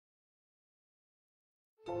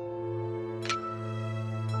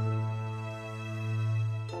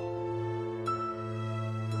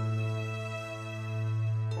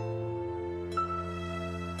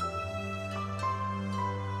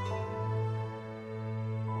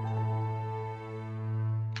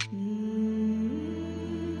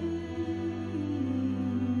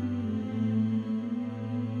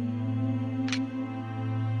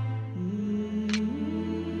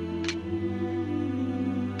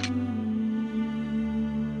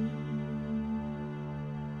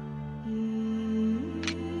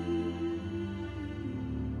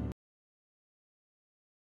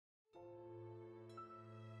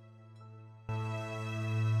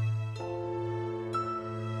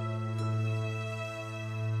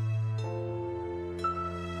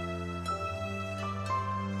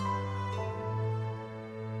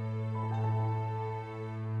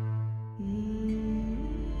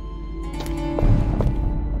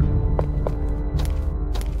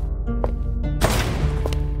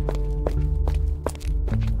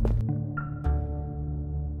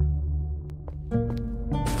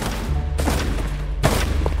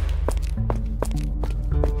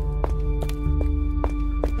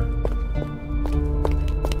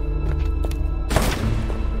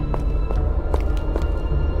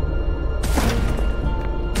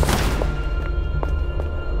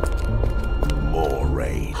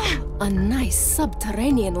A nice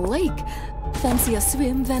subterranean lake. Fancy a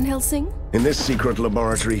swim, Van Helsing? In this secret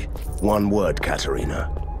laboratory, one word, Katerina.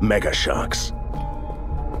 Mega sharks.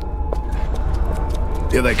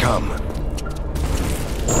 Here they come.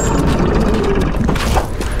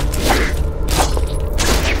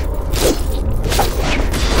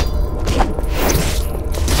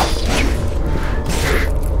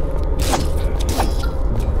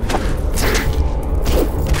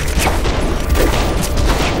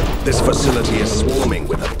 This facility is swarming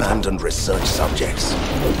with abandoned research subjects.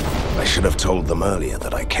 I should have told them earlier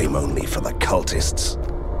that I came only for the cultists.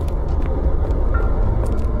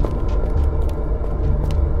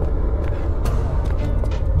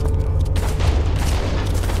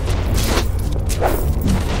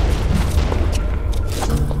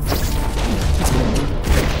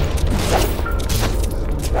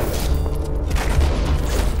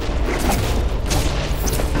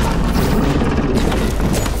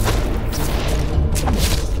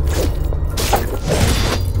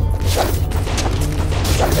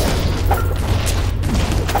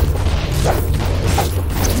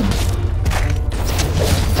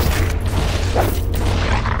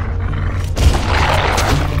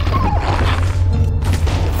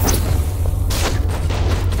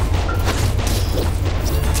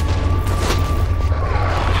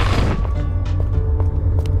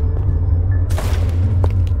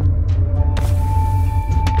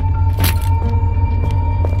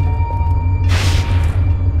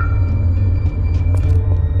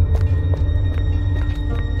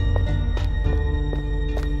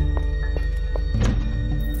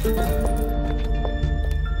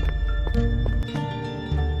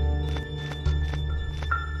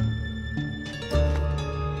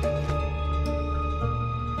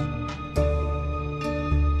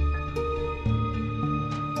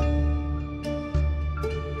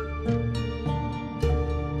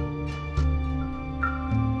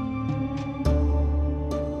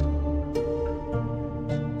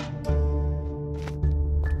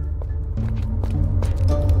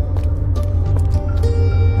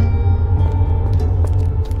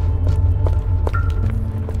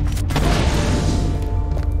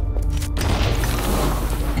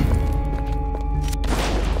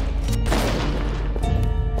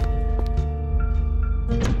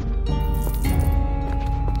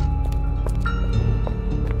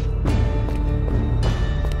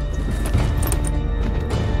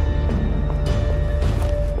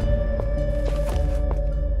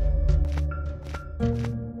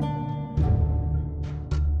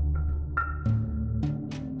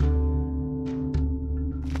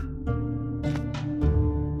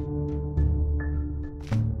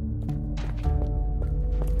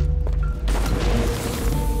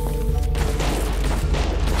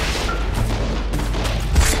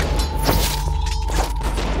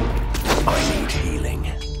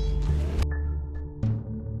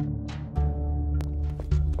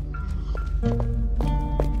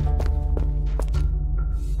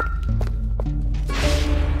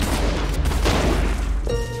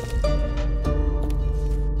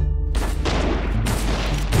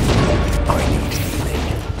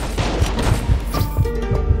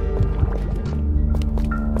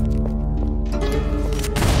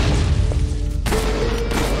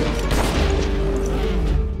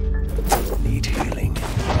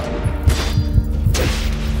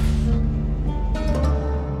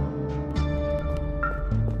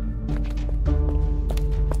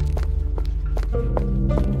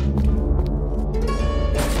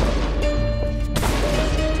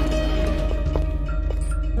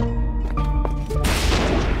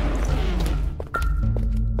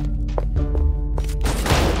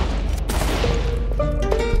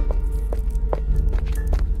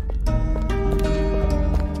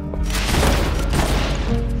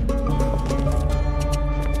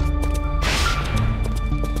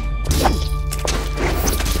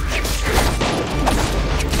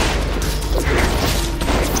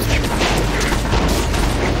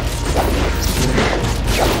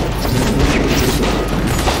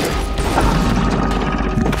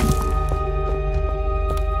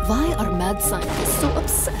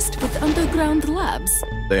 labs.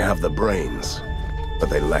 They have the brains, but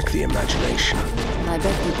they lack the imagination. I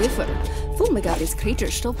beg to differ. Fulmigari's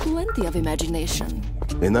creatures show plenty of imagination.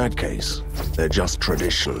 In that case, they're just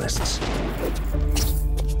traditionalists.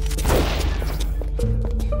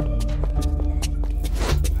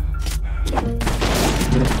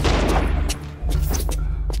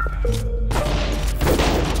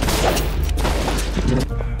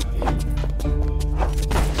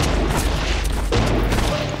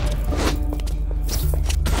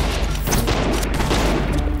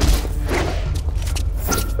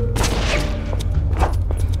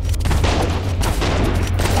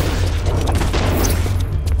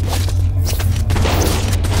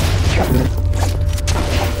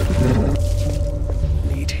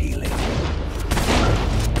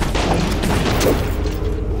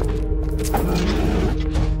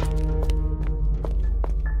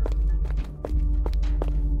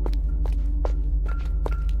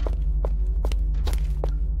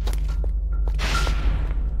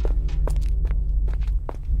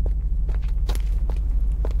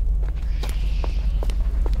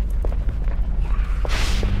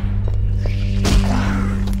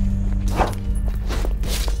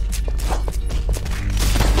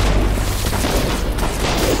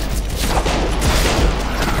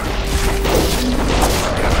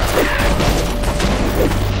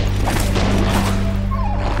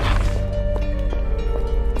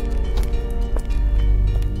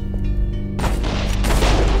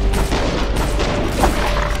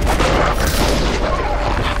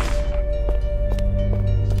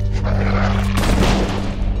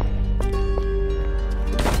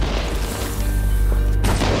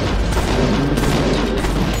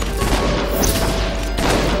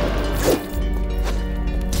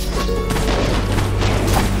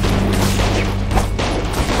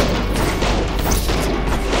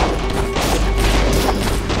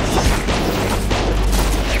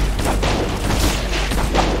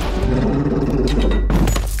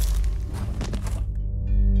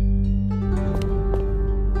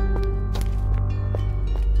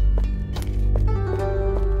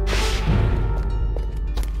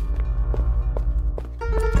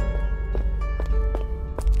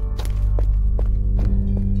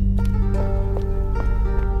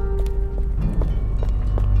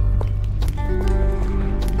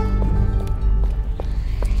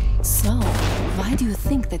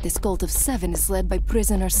 That this cult of 7 is led by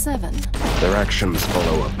Prisoner 7. Their actions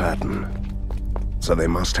follow a pattern. So they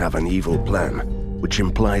must have an evil plan, which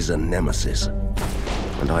implies a nemesis.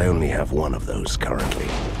 And I only have one of those currently.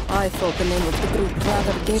 I thought the name of the group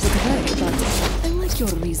rather gave it away, but I like your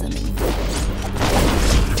reasoning.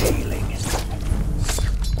 Detailing.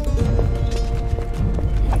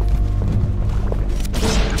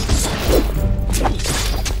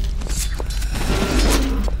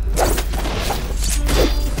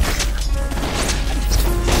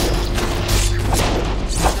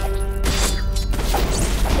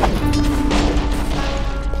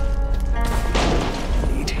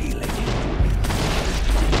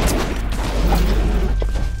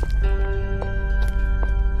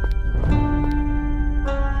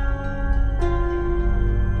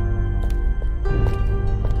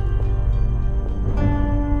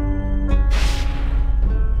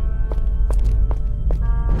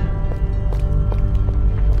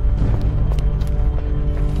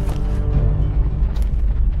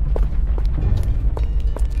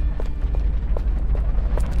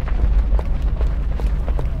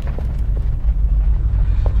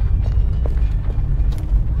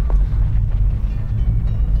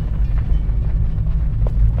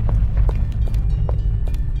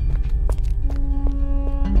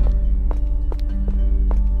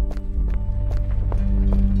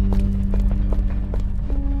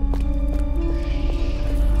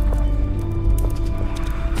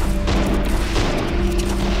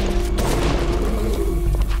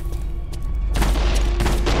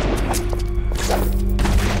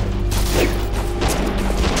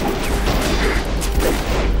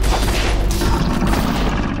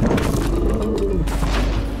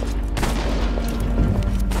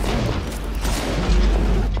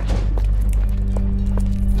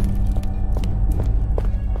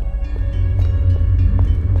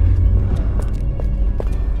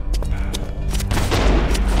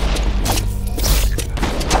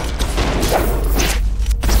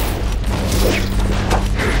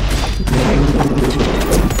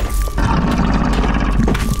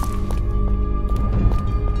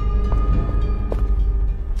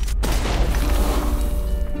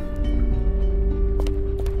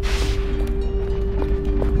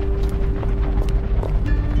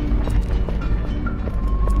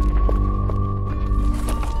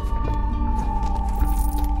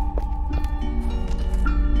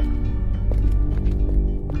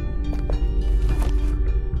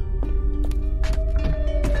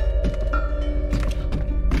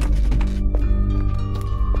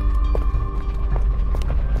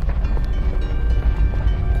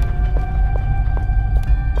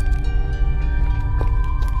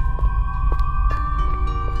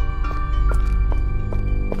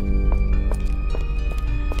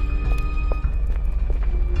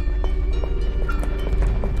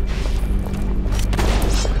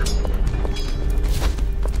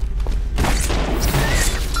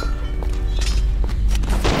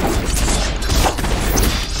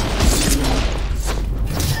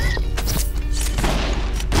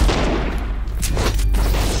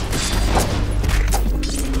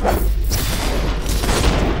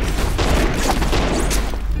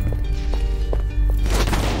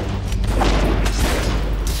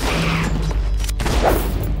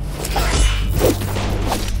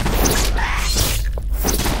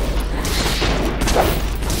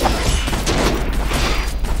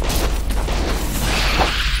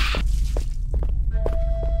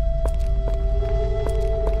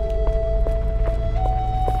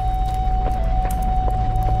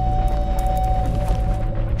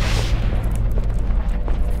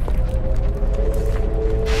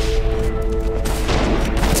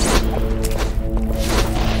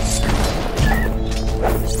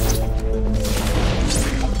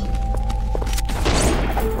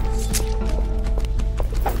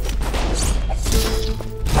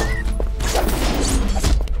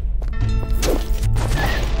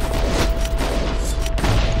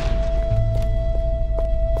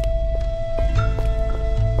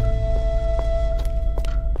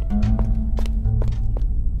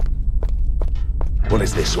 What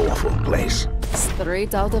is this awful place?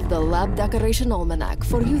 Straight out of the Lab Decoration Almanac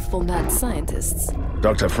for youthful mad scientists.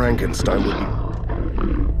 Dr. Frankenstein would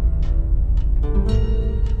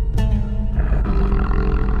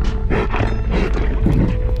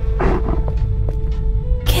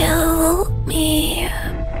be... Kill me.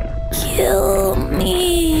 Kill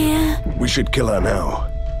me. We should kill her now,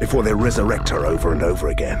 before they resurrect her over and over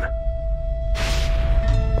again.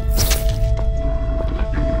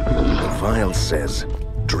 The vial says,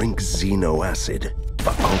 drink Xeno acid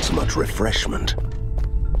for ultimate refreshment.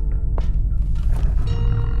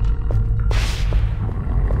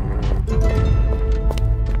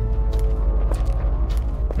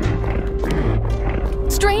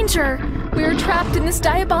 Stranger! We're trapped in this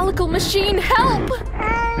diabolical machine! Help!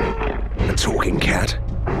 A talking cat?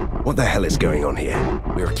 What the hell is going on here?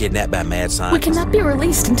 We were kidnapped by mad We scientists. cannot be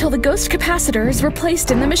released until the ghost capacitor is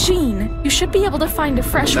replaced in the machine. You should be able to find a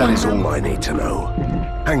fresh That one. is all I need to know.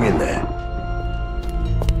 Hang in there.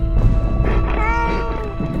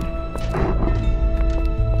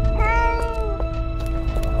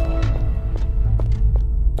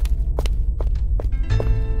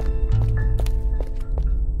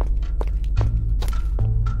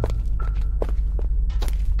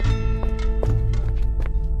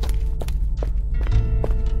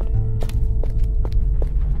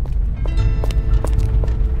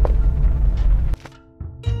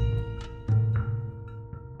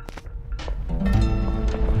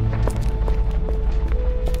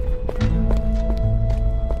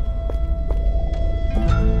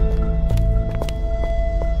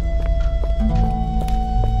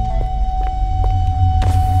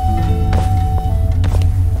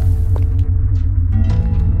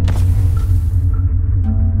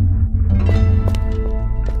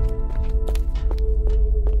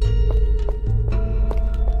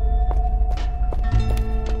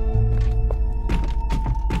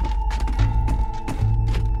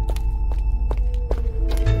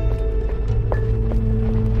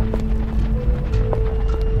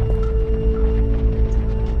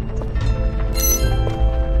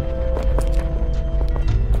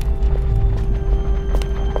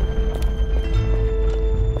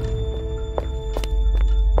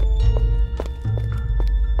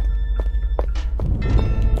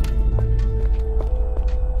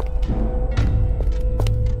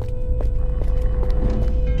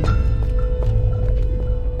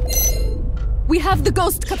 We have the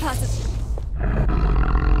ghost capacity.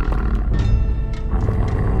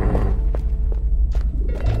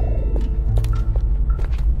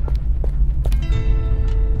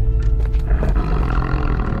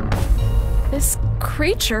 This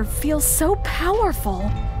creature feels so powerful,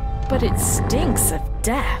 but it stinks of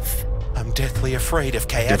death. I'm deathly afraid of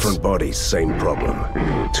cats. Different bodies, same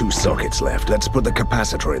problem. 2 sockets left. Let's put the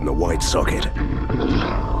capacitor in the white socket.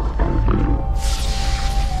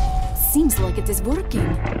 Seems like it is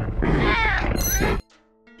working.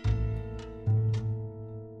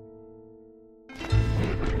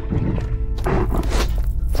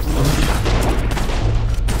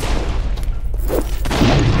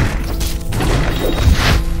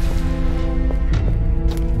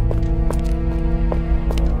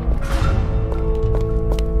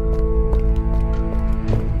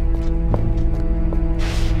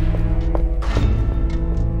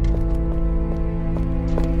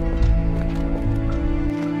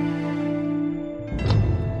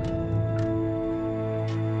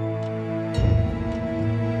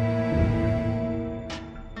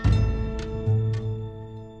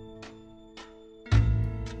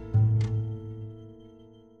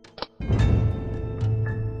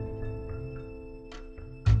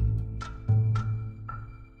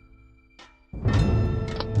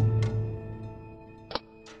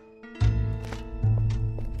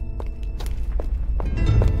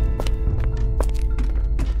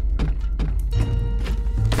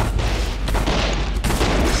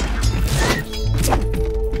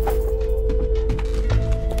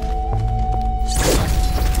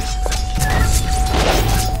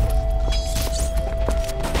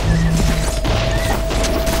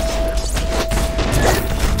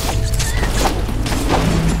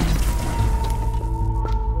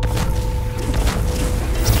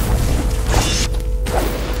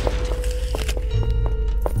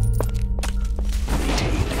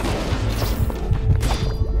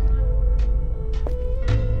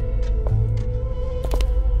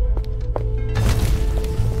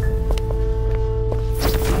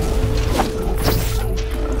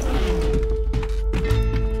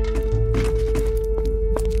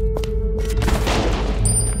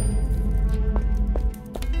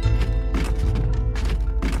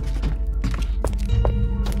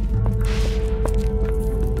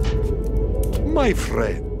 My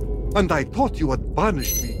friend, and I thought you had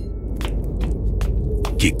banished me.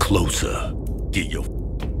 Get closer. Get your